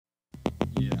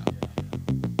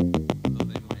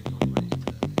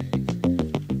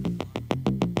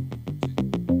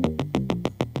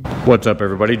What's up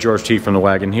everybody, George T from the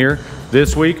Wagon here.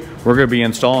 This week we're going to be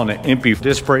installing an EMPI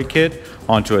disc brake kit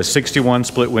onto a 61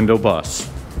 split window bus.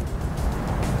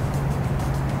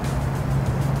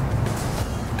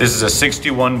 This is a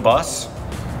 61 bus,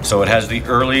 so it has the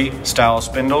early style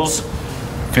spindles,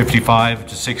 55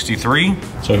 to 63.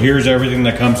 So here's everything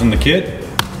that comes in the kit.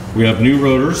 We have new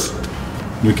rotors,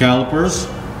 new calipers,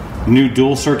 new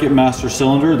dual circuit master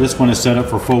cylinder. This one is set up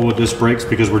for full wheel disc brakes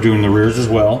because we're doing the rears as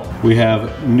well. We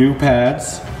have new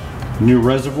pads, new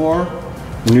reservoir,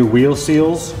 new wheel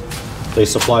seals. They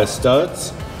supply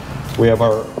studs. We have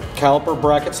our caliper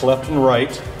brackets left and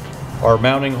right, our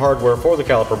mounting hardware for the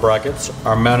caliper brackets,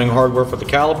 our mounting hardware for the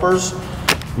calipers,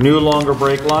 new longer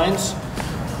brake lines.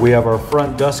 We have our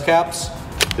front dust caps.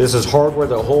 This is hardware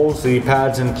that holds the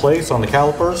pads in place on the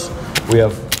calipers. We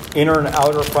have inner and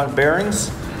outer front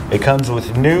bearings. It comes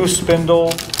with new spindle,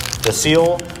 the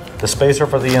seal, the spacer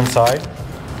for the inside,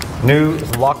 new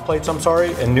lock plates,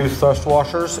 and new thrust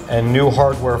washers, and new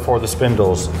hardware for the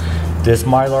spindles. This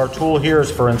Mylar tool here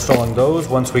is for installing those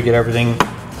once we get everything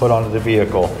put onto the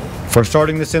vehicle. For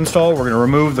starting this install, we're going to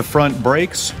remove the front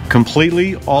brakes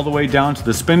completely all the way down to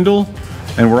the spindle,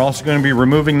 and we're also going to be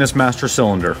removing this master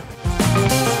cylinder.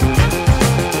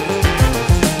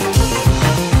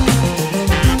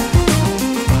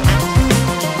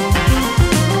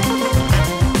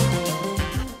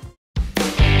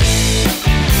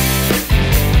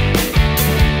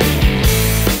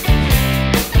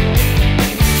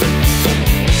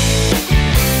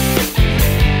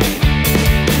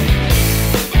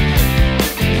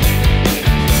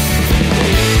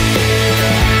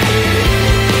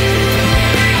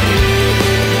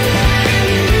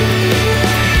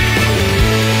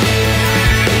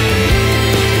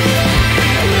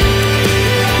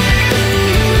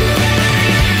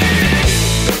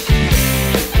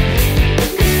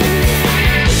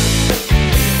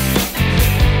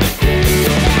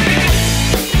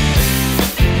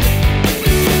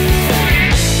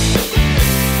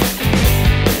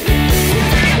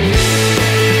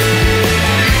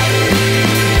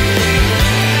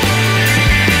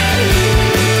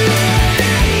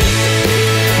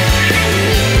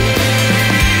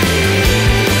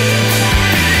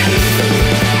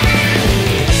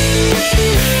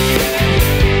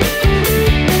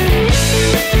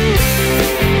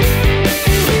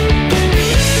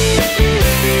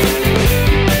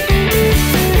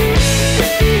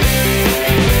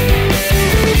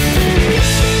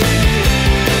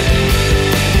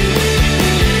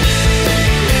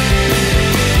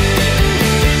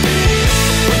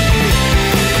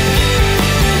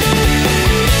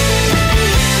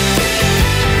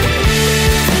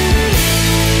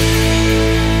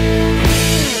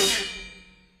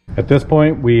 At this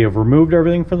point, we have removed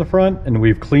everything from the front and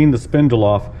we've cleaned the spindle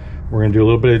off. We're going to do a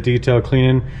little bit of detail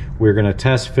cleaning. We're going to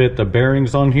test fit the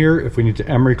bearings on here. If we need to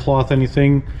emery cloth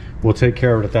anything, we'll take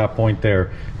care of it at that point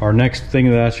there. Our next thing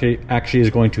that actually is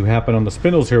going to happen on the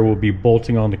spindles here will be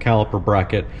bolting on the caliper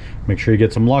bracket. Make sure you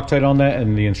get some Loctite on that,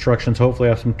 and the instructions hopefully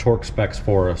have some torque specs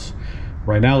for us.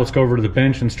 Right now, let's go over to the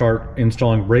bench and start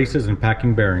installing braces and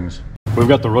packing bearings. We've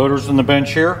got the rotors in the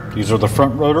bench here. These are the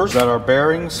front rotors. Got our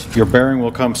bearings. Your bearing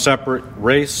will come separate,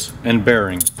 race and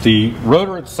bearing. The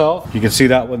rotor itself, you can see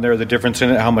that one there, the difference in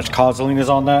it, how much Cosaline is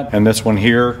on that. And this one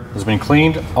here has been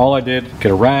cleaned. All I did,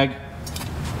 get a rag.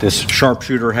 This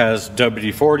sharpshooter has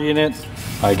WD-40 in it.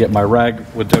 I get my rag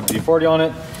with WD-40 on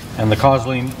it, and the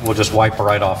Cosaline will just wipe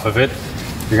right off of it.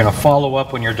 You're gonna follow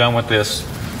up when you're done with this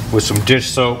with some dish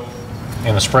soap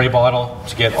in a spray bottle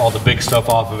to get all the big stuff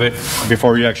off of it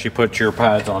before you actually put your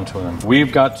pads onto them.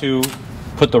 We've got to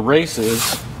put the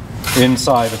races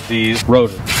inside of these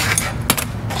rotors.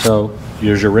 So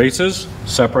here's your races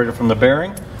separated from the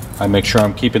bearing. I make sure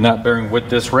I'm keeping that bearing with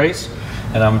this race,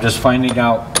 and I'm just finding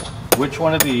out which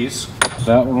one of these,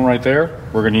 that one right there,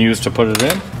 we're going to use to put it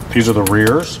in. These are the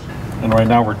rears, and right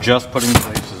now we're just putting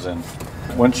the races in.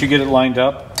 Once you get it lined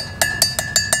up,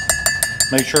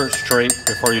 make sure it's straight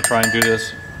before you try and do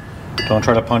this. Don't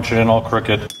try to punch it in all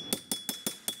crooked.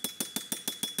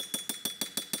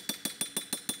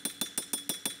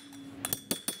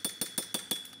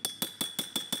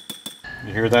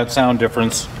 You hear that sound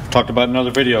difference? I've talked about in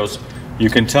other videos. You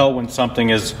can tell when something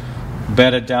is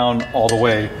bedded down all the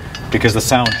way because the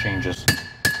sound changes.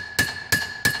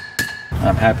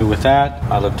 I'm happy with that.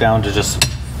 I look down to just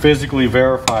physically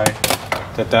verify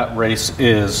that that race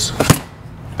is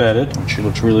bedded, and she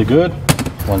looks really good.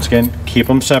 Once again, keep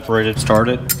them separated. Start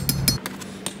it.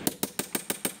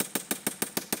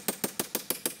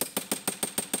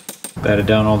 Bed it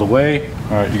down all the way.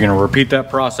 All right, you're going to repeat that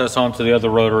process onto the other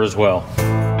rotor as well.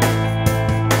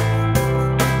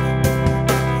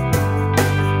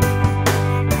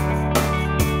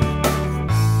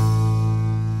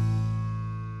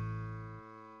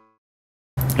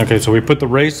 Okay, so we put the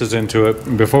races into it.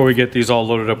 And before we get these all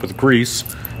loaded up with grease,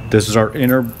 this is our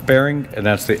inner bearing and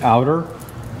that's the outer.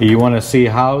 You want to see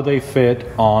how they fit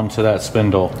onto that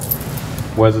spindle,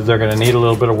 whether they're going to need a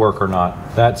little bit of work or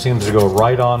not. That seems to go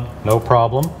right on, no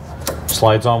problem.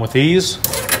 Slides on with ease.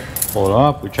 Pull it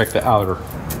up, we check the outer.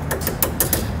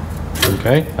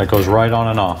 Okay, that goes right on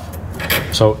and off.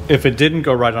 So if it didn't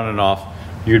go right on and off,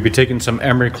 you'd be taking some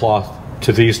emery cloth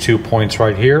to these 2 points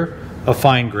right here, a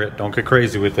fine grit, don't get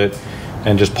crazy with it,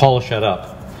 and just polish that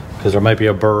up because there might be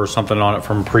a burr or something on it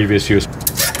from previous use.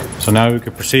 So now we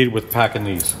can proceed with packing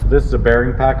these. This is a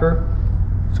bearing packer.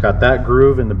 It's got that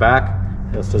groove in the back.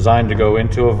 It's designed to go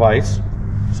into a vise.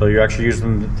 So you're actually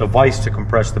using the vise to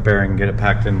compress the bearing and get it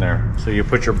packed in there. So you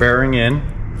put your bearing in,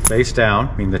 face down,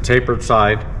 I mean the tapered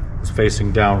side is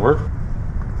facing downward.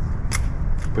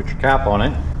 Put your cap on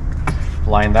it,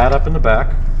 line that up in the back,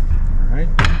 all right?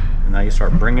 And now you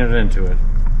start bringing it into it.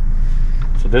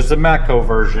 So this is the Matco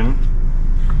version.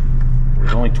 It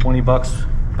was only 20 bucks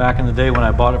back in the day when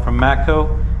I bought it from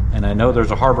Matco, and I know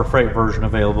there's a Harbor Freight version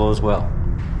available as well.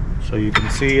 So you can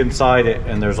see inside it,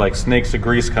 and there's like snakes of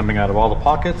grease coming out of all the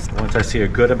pockets. Once I see a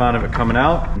good amount of it coming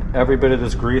out, every bit of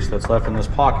this grease that's left in this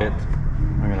pocket,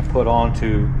 I'm gonna put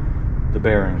onto the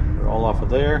bearing. They're all off of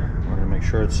there. We're gonna make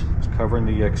sure it's covering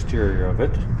the exterior of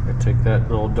it. I take that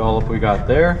little dollop we got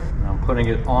there, and I'm putting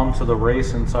it onto the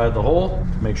race inside the hole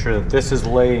to make sure that this is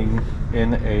laying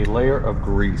in a layer of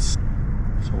grease.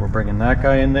 So we're bringing that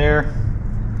guy in there.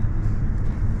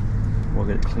 We'll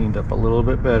get it cleaned up a little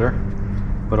bit better.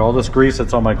 But all this grease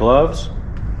that's on my gloves,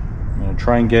 I'm gonna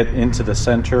try and get into the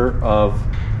center of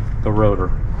the rotor.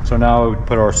 So now I would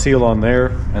put our seal on there,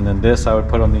 and then this I would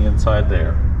put on the inside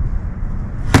there.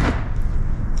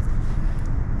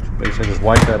 So basically just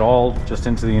wipe that all just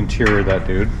into the interior of that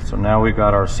dude. So now we've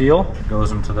got our seal, it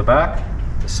goes into the back.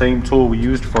 The same tool we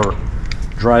used for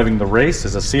driving the race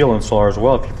is a seal installer as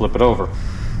well if you flip it over.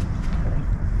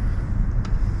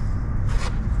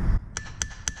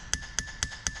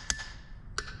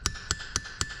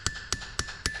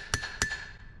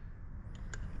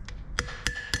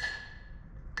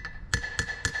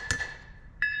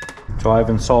 So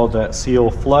I've installed that seal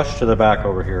flush to the back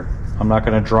over here. I'm not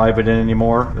going to drive it in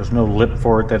anymore. There's no lip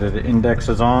for it that it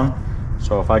indexes on.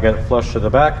 So if I get it flush to the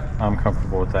back, I'm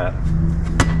comfortable with that.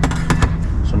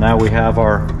 So now we have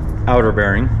our outer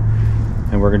bearing,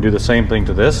 and we're going to do the same thing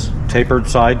to this. Tapered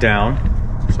side down.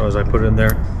 So as I put it in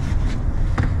there,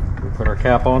 we put our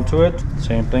cap onto it.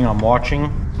 Same thing, I'm watching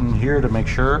in here to make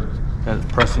sure that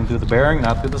it's pressing through the bearing,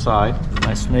 not through the side.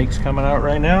 My snake's coming out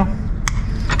right now.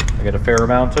 I get a fair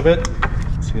amount of it.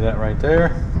 See that right there?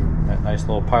 That nice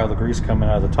little pile of grease coming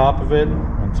out of the top of it.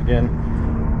 Once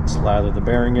again, slather the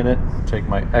bearing in it. Take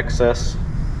my excess,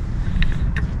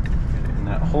 get it in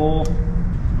that hole.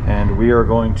 And we are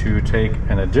going to take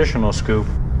an additional scoop.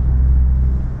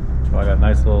 So I got a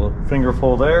nice little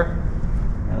fingerful there.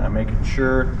 And I'm making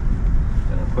sure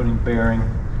that I'm putting bearing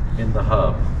in the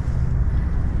hub.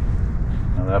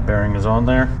 Now that bearing is on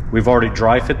there. We've already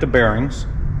dry fit the bearings.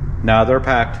 Now they're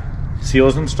packed. Seal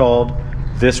is installed.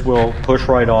 This will push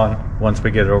right on once we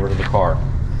get it over to the car.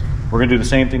 We're gonna do the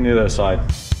same thing to the other side.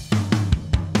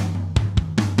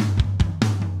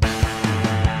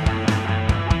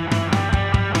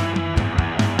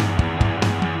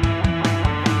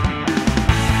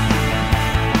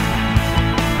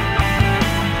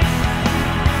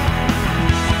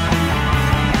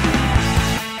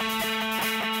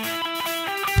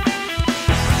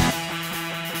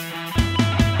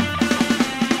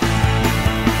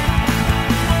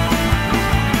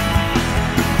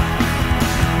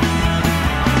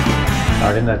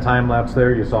 In that time lapse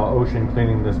there, you saw Ocean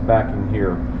cleaning this backing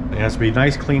here. It has to be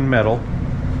nice clean metal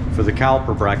for the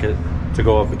caliper bracket to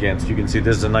go up against. You can see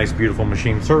this is a nice beautiful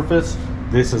machine surface.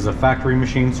 This is a factory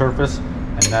machine surface,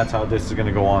 and that's how this is going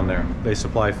to go on there. They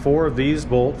supply 4 of these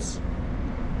bolts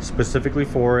specifically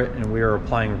for it, and we are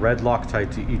applying red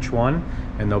Loctite to each one,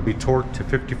 and they'll be torqued to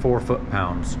 54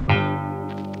 foot-pounds.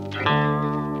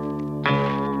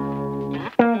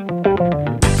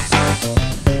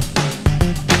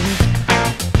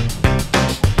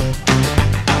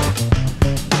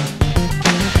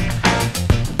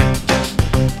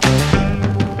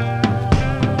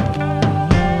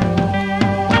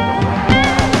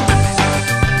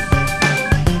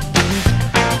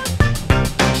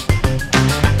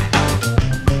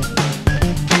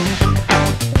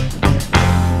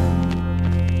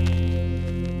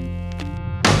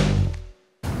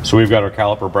 So we've got our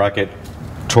caliper bracket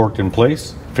torqued in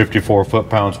place, 54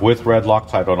 foot-pounds with red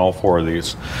Loctite on all 4 of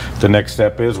these. The next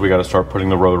step is we got to start putting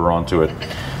the rotor onto it.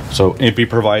 So EMPI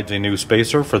provides a new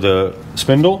spacer for the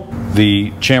spindle.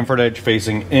 The chamfered edge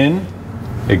facing in,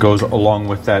 it goes along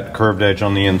with that curved edge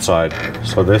on the inside.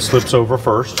 So this slips over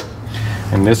first,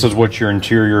 and this is what your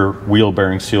interior wheel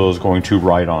bearing seal is going to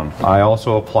ride on. I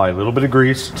also apply a little bit of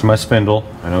grease to my spindle.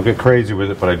 I don't get crazy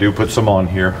with it, but I do put some on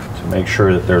here to make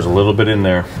sure that there's a little bit in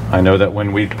there. I know that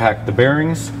when we pack the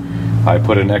bearings, I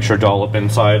put an extra dollop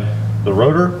inside the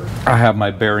rotor. I have my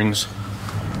bearings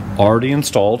already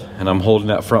installed, and I'm holding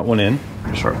that front one in.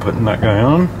 Start putting that guy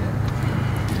on.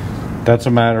 That's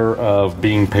a matter of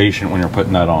being patient when you're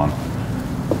putting that on.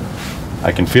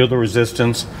 I can feel the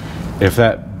resistance. If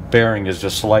that bearing is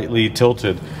just slightly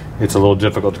tilted, it's a little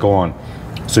difficult to go on.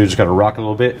 So you just got to rock it a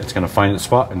little bit. It's going to find its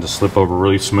spot and just slip over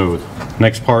really smooth.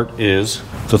 Next part is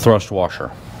the thrust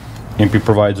washer. EMPI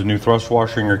provides a new thrust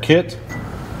washer in your kit.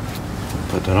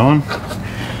 Put that on.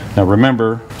 Now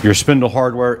remember, your spindle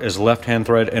hardware is left-hand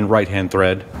thread and right-hand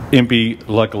thread. EMPI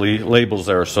luckily labels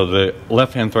there, so the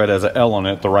left-hand thread has an L on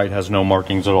it, the right has no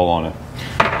markings at all on it.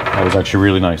 That was actually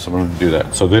really nice. I'm going to do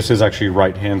that. So this is actually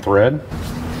right-hand thread.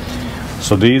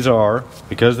 So these are,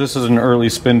 because this is an early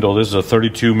spindle, this is a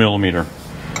 32 millimeter.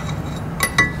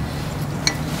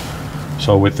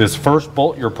 So with this first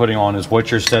bolt you're putting on is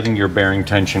what you're setting your bearing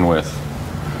tension with.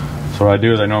 So what I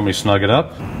do is I normally snug it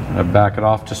up. I back it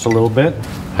off just a little bit.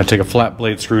 I take a flat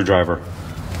blade screwdriver.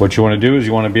 What you want to do is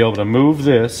you want to be able to move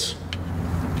this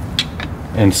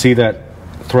and see that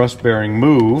thrust bearing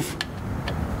move.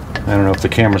 I don't know if the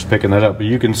camera's picking that up, but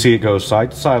you can see it goes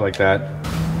side to side like that.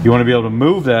 You want to be able to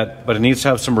move that, but it needs to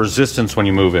have some resistance when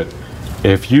you move it.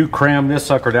 If you cram this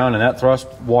sucker down and that thrust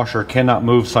washer cannot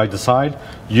move side to side,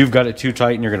 you've got it too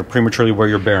tight and you're going to prematurely wear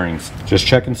your bearings. Just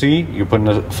check and see. You're putting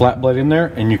a flat blade in there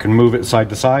and you can move it side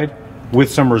to side with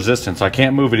some resistance. I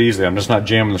can't move it easily. I'm just not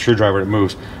jamming the screwdriver, it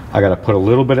moves. I got to put a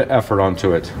little bit of effort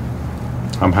onto it.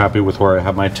 I'm happy with where I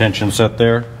have my tension set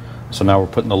there. So now we're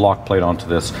putting the lock plate onto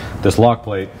this. This lock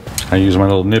plate, I use my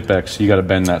little Nip-X. You got to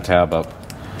bend that tab up.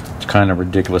 It's kind of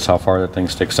ridiculous how far that thing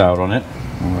sticks out on it.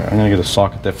 I'm going to get a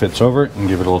socket that fits over it and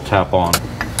give it a little tap on.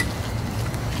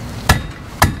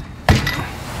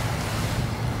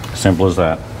 Simple as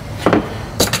that.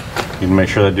 You can make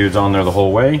sure that dude's on there the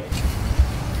whole way.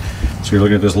 So you're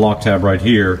looking at this lock tab right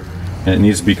here, and it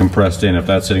needs to be compressed in. If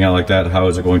that's sitting out like that, how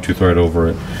is it going to thread over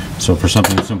it? So for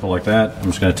something simple like that, I'm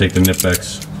just going to take the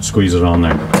Nip-X, squeeze it on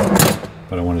there.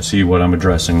 But I want to see what I'm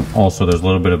addressing. Also, there's a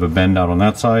little bit of a bend out on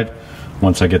that side.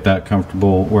 Once I get that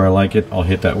comfortable where I like it, I'll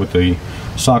hit that with the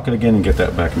socket again and get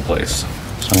that back in place.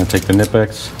 So I'm going to take the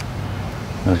Nip-X,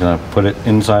 I'm just going to put it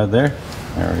inside there.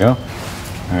 There we go.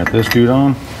 I got this dude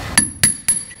on.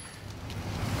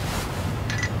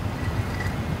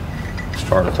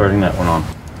 Start threading that one on.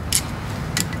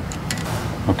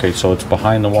 Okay, so it's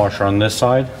behind the washer on this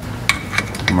side.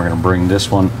 And we're going to bring this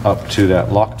one up to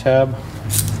that lock tab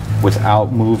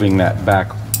without moving that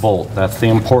back bolt. That's the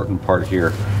important part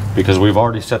here, because we've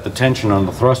already set the tension on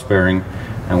the thrust bearing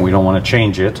and we don't want to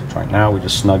change it. Right now we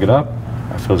just snug it up.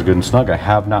 That feels good and snug. I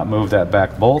have not moved that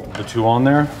back bolt. The two on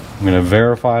there. I'm going to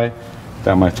verify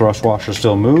that my thrust washer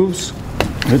still moves.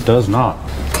 It does not.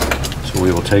 So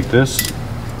we will take this,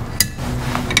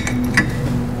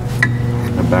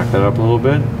 back that up a little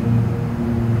bit,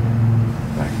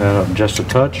 back that up just a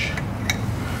touch,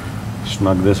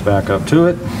 snug this back up to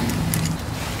it.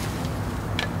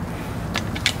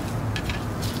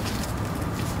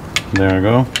 There we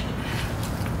go.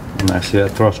 And I see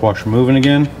that thrust washer moving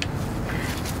again.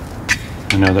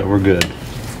 And now that we're good,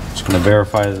 just going to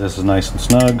verify that this is nice and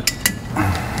snug.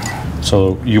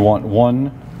 So you want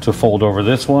one to fold over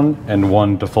this one and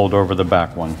one to fold over the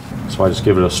back one. So I just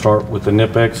give it a start with the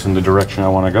Nip-X in the direction I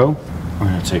want to go. I'm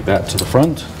going to take that to the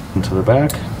front and to the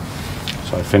back.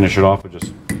 So I finish it off with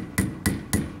just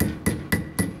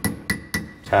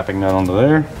tapping that onto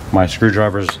there. My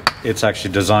screwdriver's, it's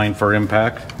actually designed for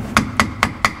impact.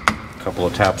 A couple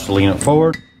of taps to lean it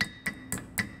forward.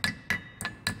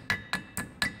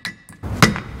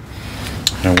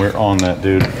 And we're on that,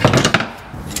 dude.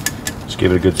 Just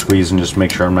give it a good squeeze and just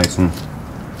make sure I'm nice and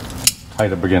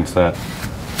tight up against that.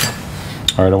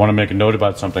 All right, I want to make a note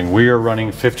about something. We are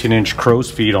running 15-inch crow's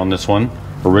feet on this one,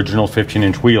 original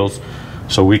 15-inch wheels,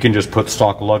 so we can just put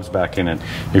stock lugs back in it.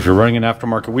 If you're running an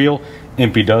aftermarket wheel,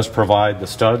 EMPI does provide the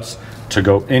studs to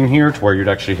go in here to where you'd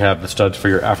actually have the studs for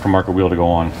your aftermarket wheel to go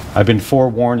on. I've been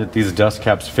forewarned that these dust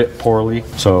caps fit poorly,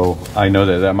 so I know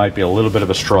that that might be a little bit of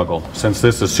a struggle. Since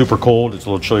this is super cold, it's a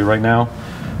little chilly right now,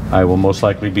 I will most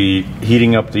likely be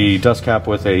heating up the dust cap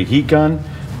with a heat gun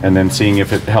and then seeing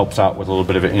if it helps out with a little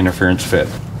bit of an interference fit.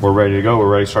 We're ready to go. We're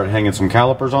ready to start hanging some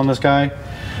calipers on this guy.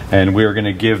 And we're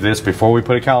gonna give this, before we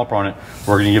put a caliper on it,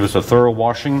 we're gonna give this a thorough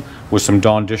washing with some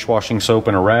Dawn dishwashing soap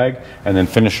and a rag, and then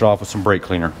finish it off with some brake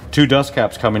cleaner. 2 dust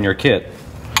caps come in your kit.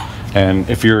 And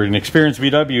if you're an experienced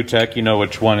VW tech, you know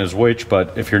which one is which,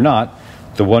 but if you're not,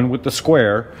 the one with the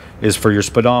square is for your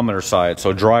speedometer side,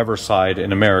 so driver's side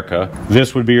in America.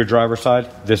 This would be your driver's side,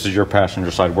 this is your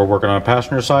passenger side. We're working on a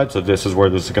passenger side, so this is where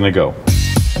this is gonna go.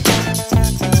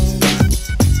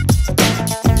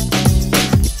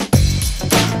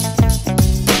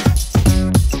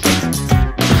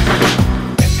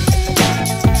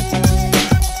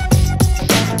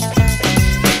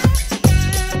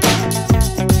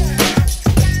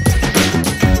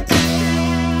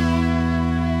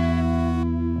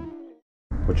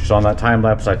 What you saw on that time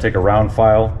lapse, I take a round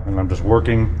file and I'm just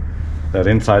working that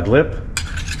inside lip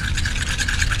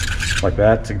like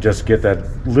that to just get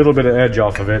that little bit of edge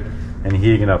off of it and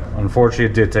heating it up. Unfortunately,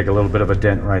 it did take a little bit of a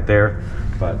dent right there,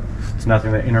 but it's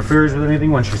nothing that interferes with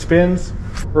anything when she spins.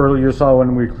 Earlier you saw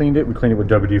when we cleaned it with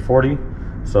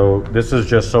WD-40. So this is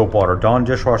just soap water, Dawn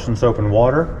dishwashing soap and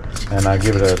water, and I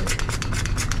give it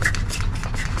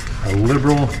a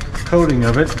liberal coating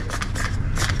of it.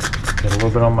 Get a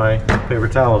little bit on my paper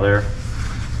towel there,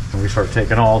 and we start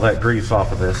taking all that grease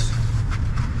off of this.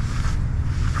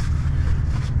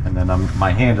 And then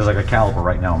my hand is like a caliper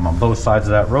right now. I'm on both sides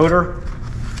of that rotor,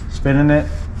 spinning it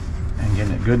and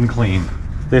getting it good and clean.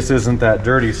 This isn't that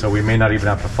dirty, so we may not even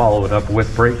have to follow it up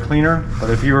with brake cleaner.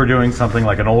 But if you were doing something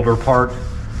like an older part,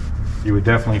 you would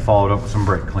definitely follow it up with some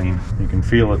brake clean. You can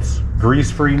feel it's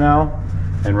grease-free now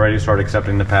and ready to start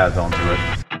accepting the pads onto it.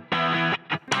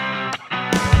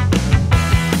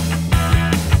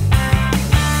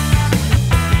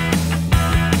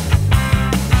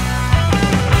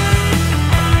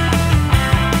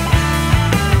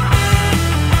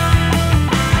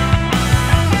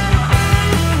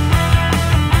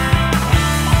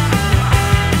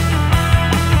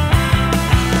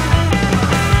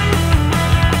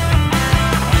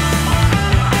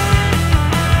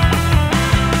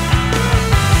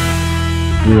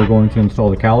 We are going to install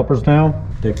the calipers now.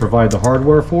 They provide the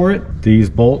hardware for it. These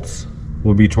bolts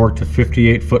will be torqued to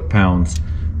 58 foot-pounds.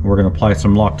 We're going to apply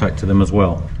some Loctite to them as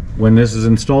well. When this is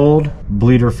installed,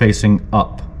 bleeder facing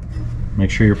up.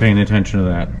 Make sure you're paying attention to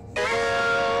that.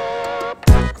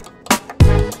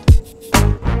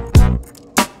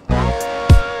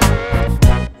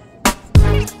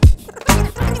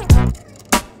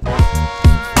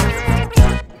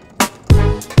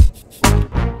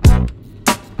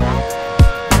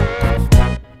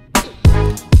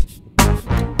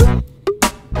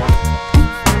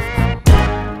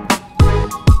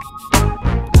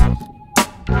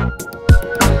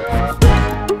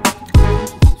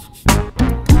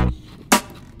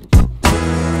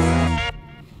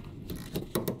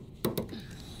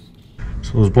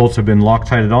 So those bolts have been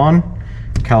Loctited on.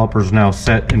 Calipers now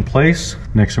set in place.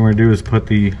 Next thing we're gonna do is put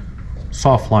the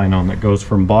soft line on that goes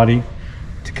from body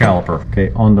to caliper. Okay,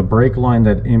 on the brake line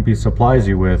that EMPI supplies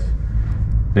you with,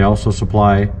 they also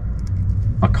supply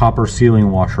a copper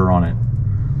sealing washer on it.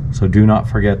 So do not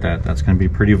forget that. That's gonna be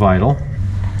pretty vital.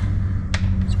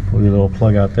 Let's pull your little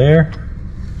plug out there.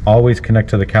 Always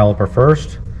connect to the caliper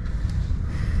first.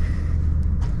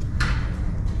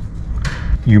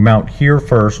 You mount here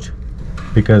first,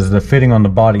 because the fitting on the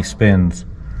body spins.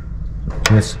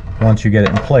 This, once you get it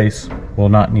in place, will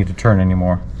not need to turn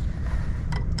anymore.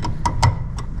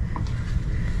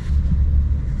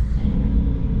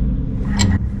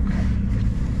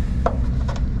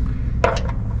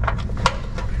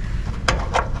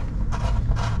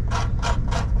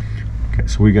 Okay,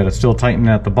 so we got to still tighten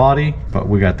at the body, but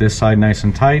we got this side nice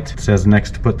and tight. It says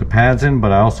next to put the pads in,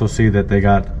 but I also see that they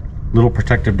got little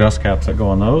protective dust caps that go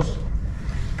on those.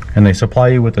 And they supply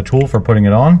you with the tool for putting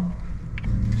it on.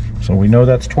 So we know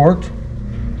that's torqued.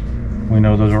 We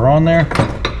know those are on there.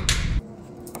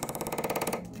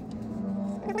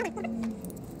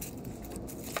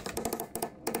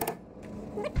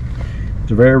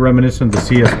 It's very reminiscent of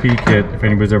the CSP kit, if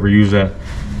anybody's ever used that.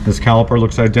 This caliper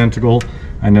looks identical.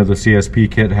 I know the CSP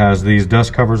kit has these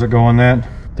dust covers that go on that.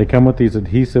 They come with these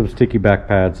adhesive sticky back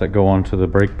pads that go onto the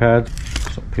brake pads.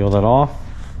 So peel that off.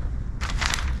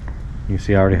 You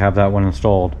see I already have that one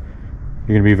installed.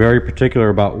 You're going to be very particular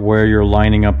about where you're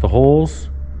lining up the holes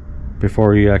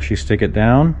before you actually stick it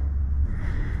down.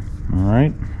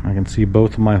 Alright, I can see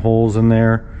both of my holes in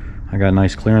there. I got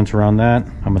nice clearance around that.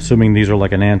 I'm assuming these are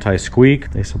like an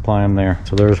anti-squeak. They supply them there.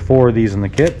 So there's 4 of these in the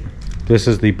kit. This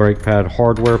is the brake pad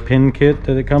hardware pin kit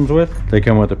that it comes with. They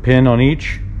come with a pin on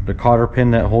each, the cotter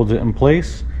pin that holds it in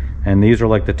place, and these are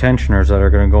like the tensioners that are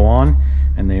going to go on,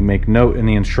 and they make note in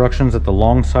the instructions that the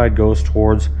long side goes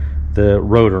towards the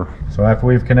rotor. So after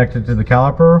we've connected to the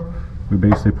caliper, we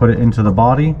basically put it into the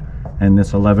body, and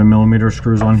this 11mm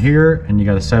screws on here, and you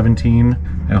got a 17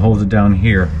 that holds it down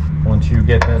here. Once you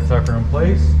get that sucker in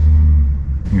place,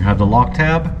 you have the lock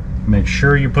tab. Make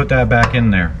sure you put that back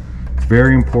in there. It's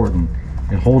very important.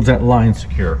 It holds that line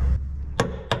secure.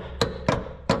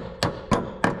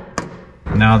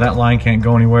 Now that line can't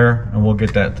go anywhere, and we'll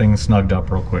get that thing snugged up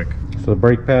real quick. So the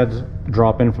brake pads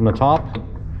drop in from the top.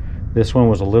 This one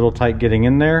was a little tight getting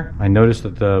in there. I noticed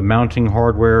that the mounting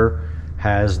hardware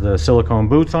has the silicone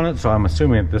boots on it, so I'm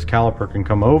assuming that this caliper can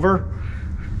come over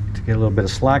to get a little bit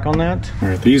of slack on that. All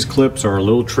right, these clips are a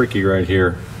little tricky right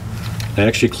here. They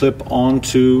actually clip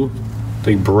onto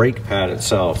the brake pad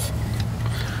itself.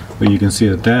 But you can see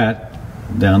that that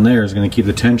down there is going to keep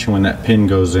the tension when that pin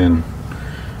goes in.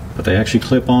 But they actually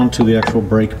clip onto the actual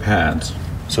brake pads.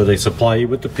 So they supply you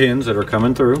with the pins that are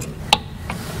coming through.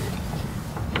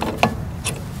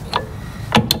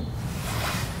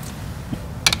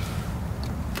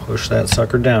 Push that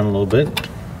sucker down a little bit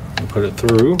and put it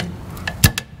through.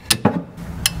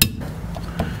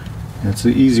 It's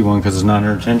the easy one because it's not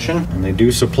under tension. And they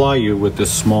do supply you with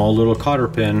this small little cotter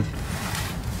pin,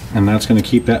 and that's going to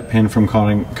keep that pin from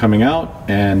coming out,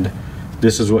 and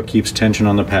this is what keeps tension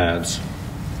on the pads.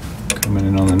 Coming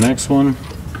in on the next one.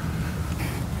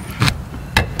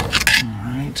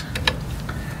 Alright.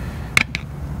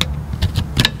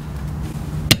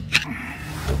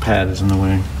 The pad is in the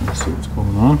way. Let's see what's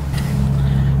going on.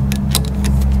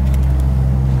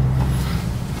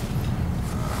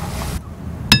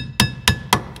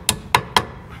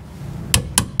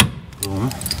 Boom.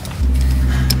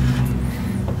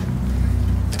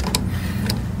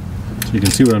 So you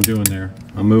can see what I'm doing there.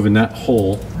 I'm moving that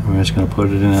hole. I'm just going to put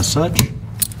it in as such,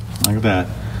 like that.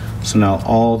 So now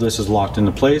all this is locked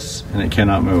into place and it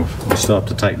cannot move. We still have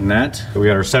to tighten that. So we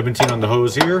got our 17 on the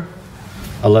hose here,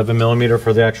 11mm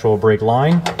for the actual brake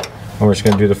line. And we're just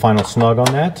going to do the final snug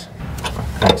on that.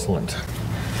 Excellent.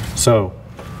 So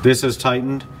this is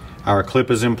tightened. Our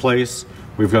clip is in place.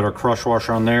 We've got our crush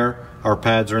washer on there. Our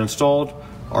pads are installed.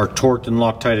 Our torqued and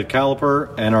Loctited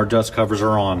caliper and our dust covers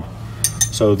are on.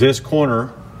 So this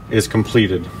corner is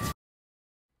completed.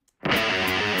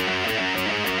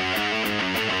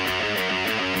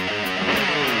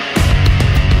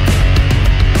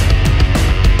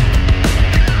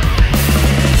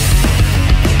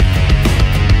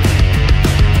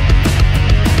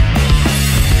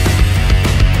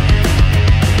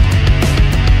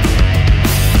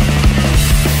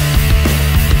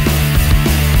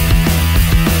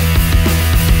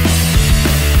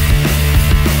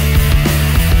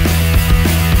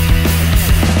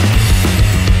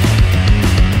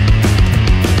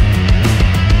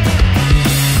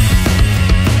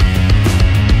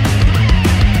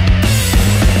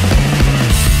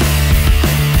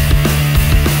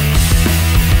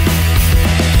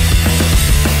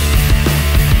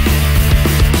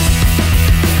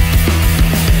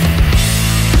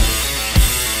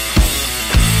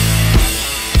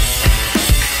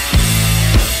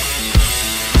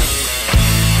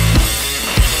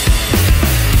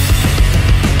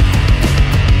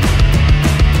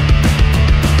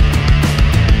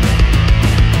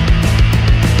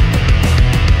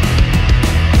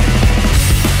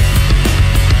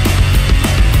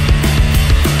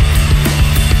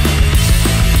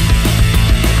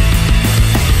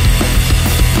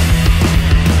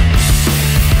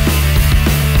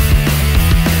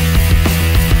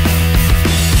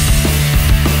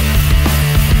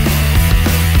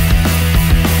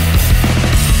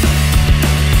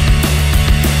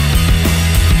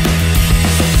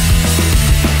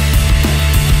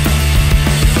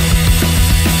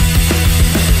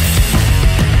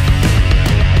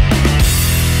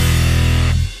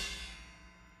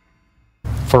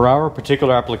 For our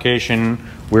particular application,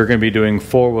 we're going to be doing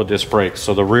 4-wheel disc brakes,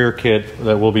 so the rear kit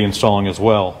that we'll be installing as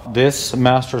well. This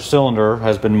master cylinder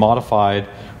has been modified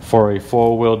for a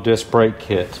 4-wheel disc brake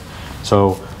kit.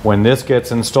 So when this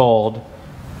gets installed,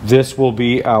 this will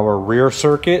be our rear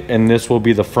circuit and this will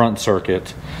be the front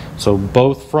circuit. So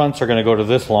both fronts are going to go to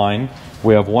this line.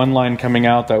 We have one line coming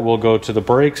out that will go to the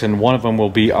brakes, and one of them will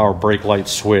be our brake light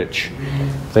switch.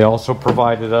 They also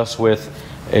provided us with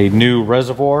a new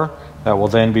reservoir that will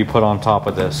then be put on top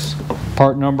of this.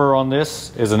 Part number on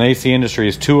this is an AC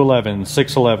Industries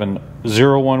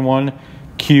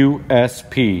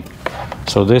 211-611-011-QSP.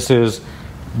 So this is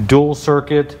dual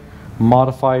circuit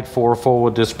modified for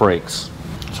 4-wheel disc brakes.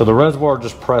 So the reservoir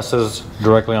just presses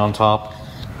directly on top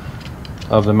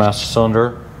of the master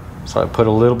cylinder. So I put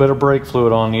a little bit of brake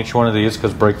fluid on each one of these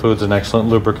because brake fluid is an excellent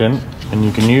lubricant, and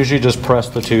you can usually just press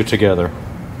the two together.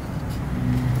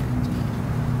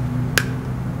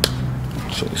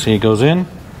 So you see it goes in,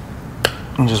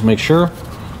 and just make sure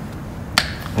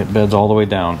it beds all the way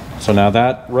down. So now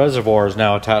that reservoir is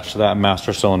now attached to that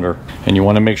master cylinder, and you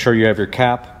want to make sure you have your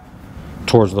cap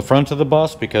towards the front of the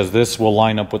bus because this will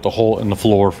line up with the hole in the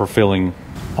floor for filling.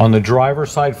 On the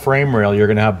driver's side frame rail, you're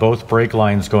going to have both brake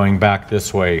lines going back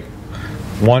this way.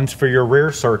 One's for your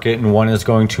rear circuit and one is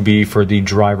going to be for the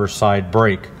driver's side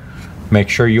brake. Make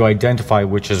sure you identify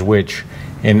which is which.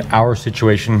 In our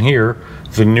situation here,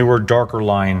 the newer darker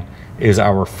line is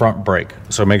our front brake.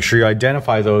 So make sure you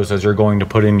identify those as you're going to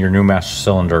put in your new master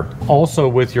cylinder. Also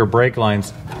with your brake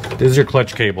lines, this is your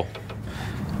clutch cable.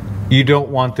 You don't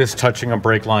want this touching a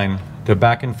brake line. The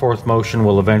back and forth motion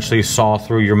will eventually saw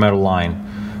through your metal line.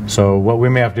 So what we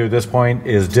may have to do at this point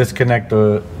is disconnect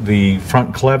the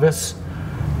front clevis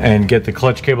and get the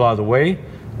clutch cable out of the way.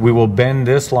 We will bend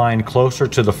this line closer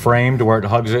to the frame to where it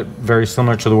hugs it, very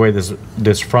similar to the way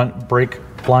this front brake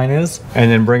line is, and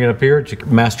then bring it up here to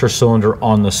master cylinder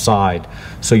on the side.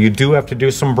 So you do have to do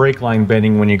some brake line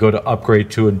bending when you go to upgrade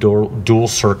to a dual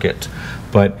circuit.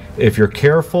 But if you're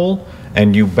careful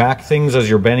and you back things as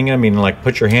you're bending it, I mean like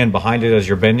put your hand behind it as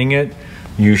you're bending it,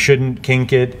 you shouldn't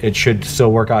kink it. It should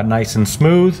still work out nice and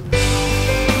smooth.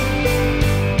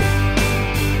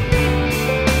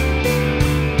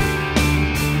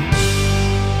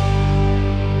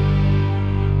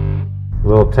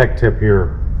 Little tech tip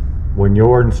here. When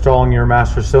you're installing your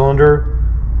master cylinder,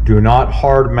 do not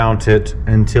hard mount it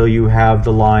until you have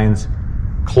the lines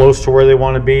close to where they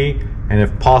want to be, and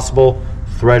if possible,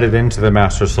 thread it into the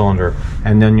master cylinder.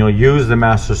 And then you'll use the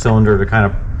master cylinder to kind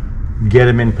of get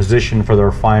them in position for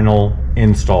their final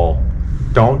install.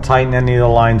 Don't tighten any of the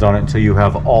lines on it until you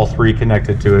have all three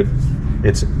connected to it.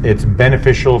 It's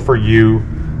beneficial for you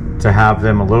to have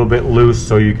them a little bit loose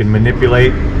so you can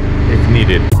manipulate if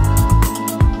needed.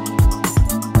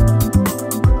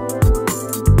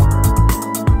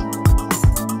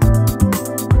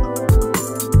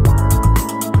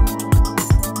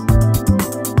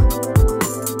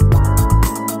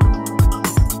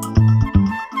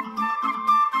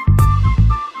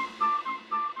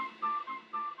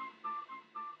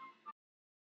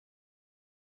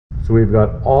 So we've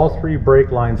got all three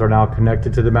brake lines are now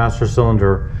connected to the master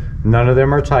cylinder. None of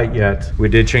them are tight yet. We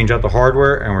did change out the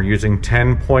hardware and we're using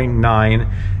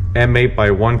 10.9 M8 by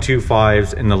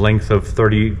 125s in the length of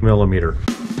 30 millimeter.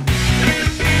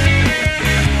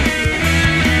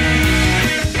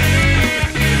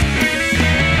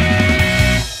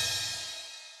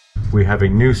 We have a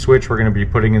new switch we're going to be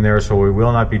putting in there, so we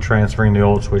will not be transferring the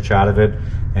old switch out of it.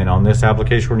 And on this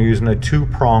application, we're using a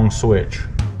 2-prong switch.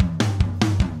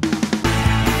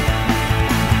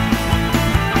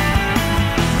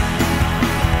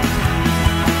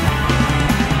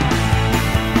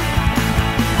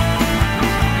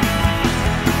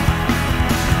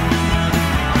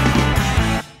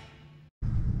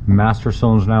 Master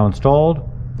cylinder is now installed.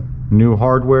 New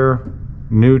hardware,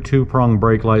 new 2-prong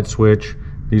brake light switch.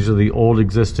 These are the old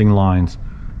existing lines.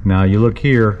 Now you look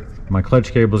here, my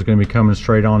clutch cable is going to be coming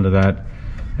straight onto that,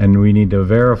 and we need to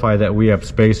verify that we have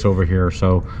space over here.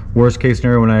 So worst case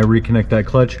scenario, when I reconnect that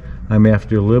clutch, I may have to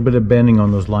do a little bit of bending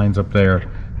on those lines up there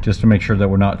just to make sure that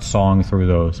we're not sawing through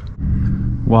those.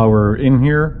 While we're in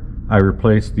here, I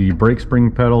replaced the brake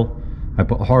spring pedal. I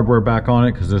put hardware back on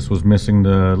it because this was missing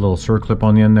the little circlip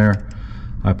on the end there.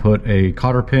 I put a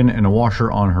cotter pin and a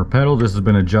washer on her pedal. This has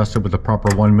been adjusted with the proper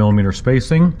 1mm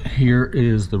spacing. Here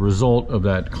is the result of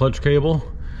that clutch cable.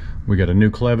 We got a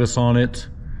new clevis on it,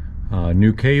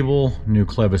 new cable, new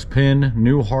clevis pin,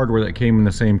 new hardware that came in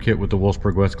the same kit with the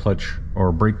Wolfsburg West clutch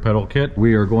or brake pedal kit.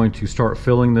 We are going to start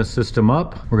filling this system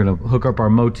up. We're going to hook up our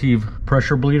Motive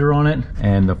pressure bleeder on it,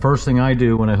 and the first thing I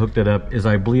do when I hooked it up is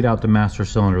I bleed out the master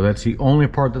cylinder. That's the only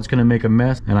part that's going to make a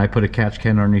mess, and I put a catch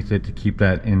can underneath it to keep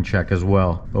that in check as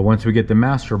well. But once we get the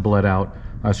master bled out,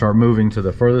 I start moving to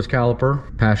the furthest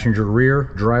caliper, passenger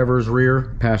rear, driver's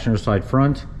rear, passenger side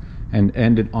front, and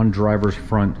end it on driver's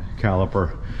front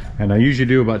caliper. And I usually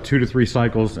do about 2 to 3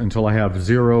 cycles until I have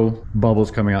 0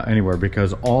 bubbles coming out anywhere,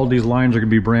 because all these lines are going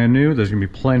to be brand new. There's going to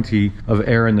be plenty of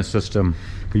air in the system.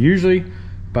 But usually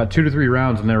about 2 to 3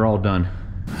 rounds and they're all done.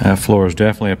 That floor is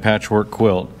definitely a patchwork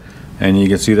quilt. And you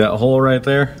can see that hole right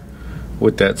there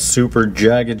with that super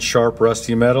jagged, sharp,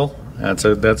 rusty metal. That's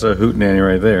a hootenanny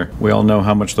right there. We all know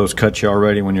how much those cut you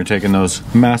already when you're taking those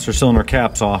master cylinder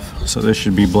caps off. So this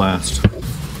should be blast.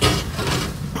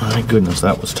 My goodness,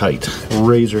 that was tight.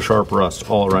 Razor sharp rust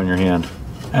all around your hand.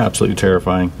 Absolutely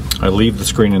terrifying. I leave the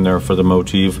screen in there for the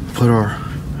Motive. Put our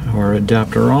Our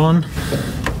adapter on.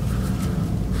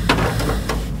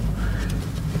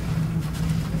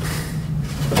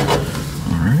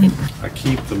 Alright. I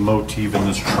keep the motif in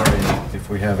this tray. If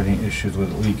we have any issues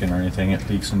with it leaking or anything, it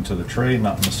leaks into the tray,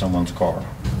 not into someone's car.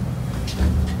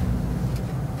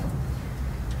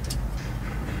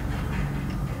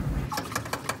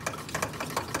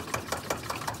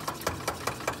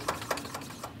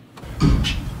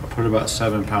 Put about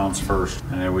 7 pounds first,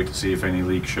 and I wait to see if any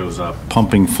leak shows up.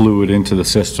 Pumping fluid into the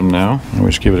system now. And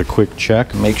we just give it a quick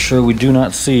check. Make sure we do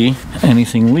not see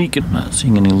anything leaking. Not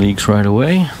seeing any leaks right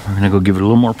away. We're gonna go give it a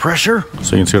little more pressure.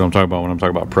 So you can see what I'm talking about when I'm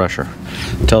talking about pressure.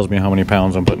 It tells me how many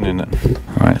pounds I'm putting in it.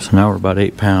 All right, so now we're about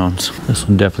 8 pounds. This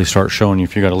will definitely start showing you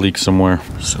if you got a leak somewhere.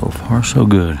 So far, so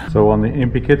good. So on the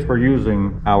EMPI kits we're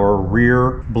using, our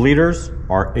rear bleeders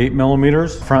are 8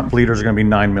 millimeters. Front bleeders are gonna be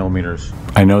 9 millimeters.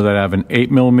 I know that I have an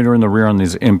 8 millimeter in the rear on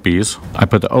these EMPIs. I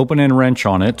put the open end wrench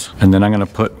on it, and then I'm gonna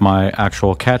put my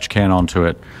actual catch can onto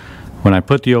it. When I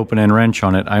put the open end wrench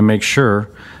on it, I make sure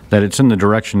that it's in the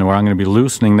direction where I'm gonna be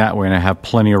loosening that way, and I have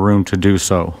plenty of room to do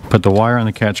so. Put the wire on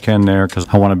the catch can there because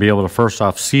I wanna be able to first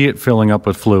off see it filling up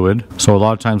with fluid. So a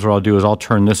lot of times what I'll do is I'll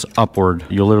turn this upward.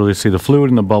 You'll literally see the fluid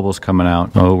and the bubbles coming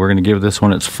out. So we're gonna give this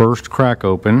one its first crack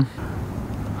open.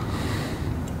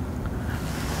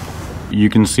 You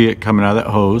can see it coming out of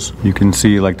that hose. You can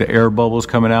see like the air bubbles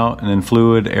coming out, and then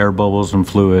fluid, air bubbles, and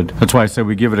fluid. That's why I said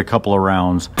we give it a couple of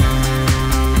rounds.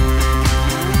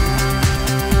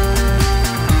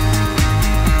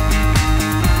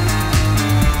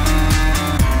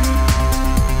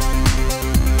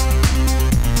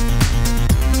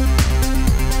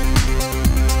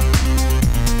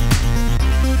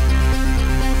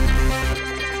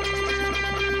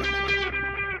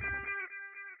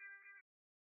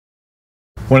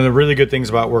 One of the really good things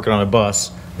about working on a bus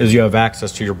is you have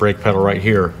access to your brake pedal right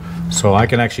here. So I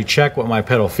can actually check what my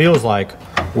pedal feels like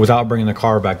without bringing the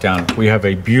car back down. We have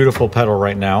a beautiful pedal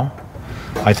right now.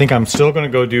 I think I'm still gonna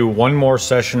go do one more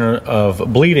session of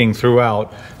bleeding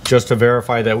throughout just to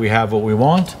verify that we have what we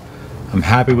want. I'm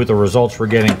happy with the results we're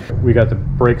getting. We got the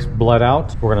brakes bled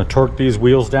out. We're gonna torque these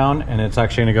wheels down, and it's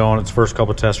actually gonna go on its first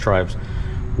couple test drives.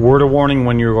 Word of warning,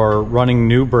 when you are running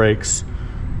new brakes,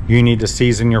 you need to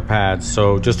season your pads.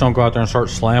 So just don't go out there and start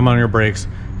slamming on your brakes.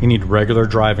 You need regular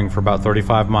driving for about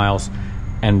 35 miles,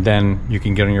 and then you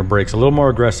can get on your brakes a little more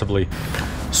aggressively.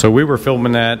 So we were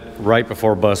filming that right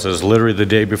before buses, literally the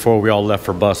day before we all left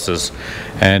for buses.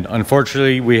 And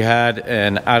unfortunately, we had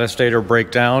an out-of-stater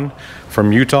breakdown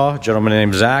from Utah, a gentleman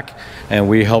named Zach, and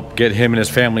we helped get him and his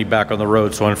family back on the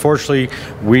road. So unfortunately,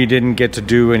 we didn't get to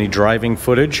do any driving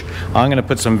footage. I'm gonna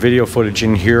put some video footage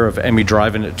in here of Emmy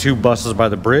driving 2 buses by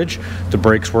the bridge. The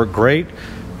brakes work great.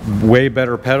 Way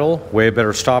better pedal, way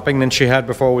better stopping than she had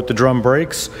before with the drum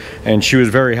brakes, and she was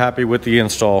very happy with the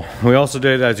install. We also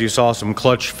did, as you saw, some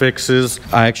clutch fixes.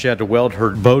 I actually had to weld her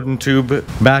Bowden tube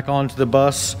back onto the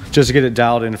bus just to get it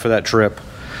dialed in for that trip.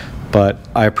 But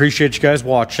I appreciate you guys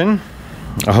watching.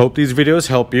 I hope these videos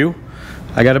help you.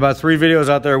 I got about 3 videos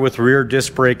out there with rear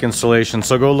disc brake installation,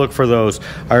 so go look for those.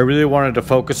 I really wanted to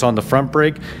focus on the front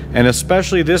brake, and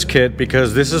especially this kit,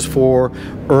 because this is for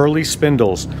early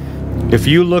spindles. If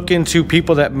you look into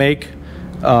people that make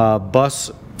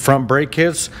bus front brake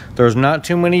kits, there's not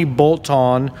too many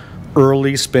bolt-on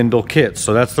early spindle kits.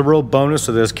 So that's the real bonus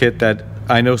of this kit, that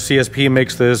I know CSP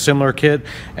makes the similar kit,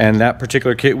 and that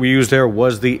particular kit we used there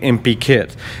was the EMPI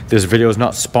kit. This video is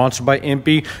not sponsored by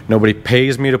EMPI. Nobody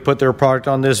pays me to put their product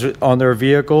on their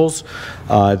vehicles.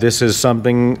 This is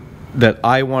something that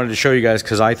I wanted to show you guys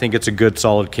because I think it's a good,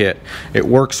 solid kit. It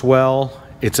works well.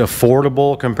 It's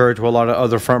affordable compared to a lot of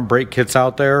other front brake kits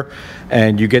out there,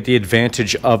 and you get the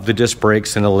advantage of the disc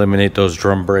brakes and eliminate those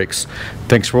drum brakes.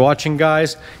 Thanks for watching,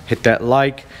 guys. Hit that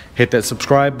like, hit that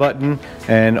subscribe button,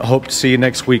 and hope to see you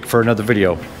next week for another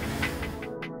video.